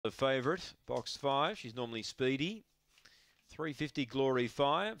The favourite, box 5. She's normally speedy. 350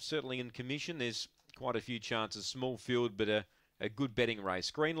 Glory-5, certainly in commission. There's quite a few chances. Small field, but a good betting race.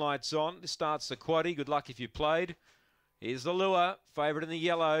 Green lights on. This starts the quaddie. Good luck if you played. Here's the lure. Favourite in the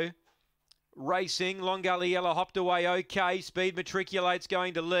yellow. Racing, Long Gully Yellow hopped away okay. Speed Matriculate's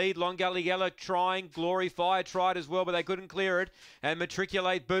going to lead. Long Gully Yellow trying. Glory-5 tried as well, but they couldn't clear it. And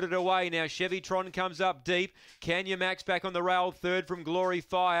Matriculate booted away. Now Chevy-Tron comes up deep. Kenya Max back on the rail, third from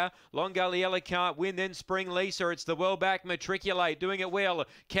Glory-Fire. Long Gully Yellow can't win. Then Spring Lisa. It's the well-back Matriculate doing it well.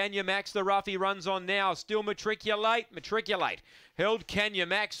 Kenya Max, the roughie, runs on now. Still Matriculate. Matriculate held Kenya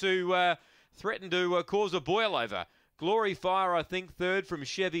Max, who threatened to cause a boil over. Glory-Fire, I think, third from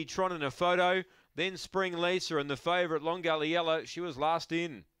Chevy-Tron in a photo. Then Spring Lisa and the favourite, Long Gully Yellow. She was last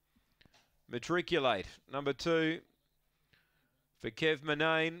in. Matriculate, number 2. For Kev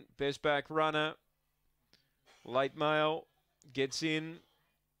Manane, best back runner. Late Mail gets in.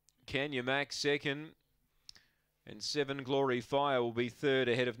 Kenya Max second. And 7 Glory-Fire will be third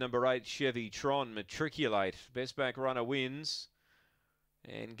ahead of number 8 Chevy-Tron. Matriculate, best back runner, wins.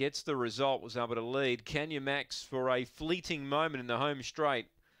 And gets the result, was able to lead. Kenya Max, for a fleeting moment in the home straight,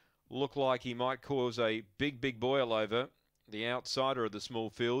 looked like he might cause a big boil over, the outsider of the small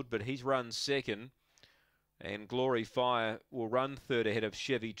field, but he's run second. And Glory-Fire will run third ahead of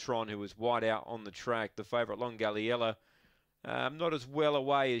Chevy-Tron, who was wide out on the track. The favourite, Long Gully Yellow, not as well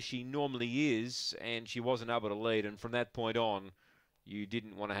away as she normally is, and she wasn't able to lead. And from that point on, you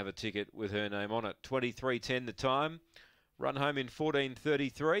didn't want to have a ticket with her name on it. 23:10 the time. Run home in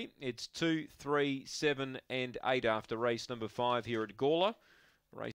 14:33. It's 2, 3, 7 and 8 after race number 5 here at Gawler.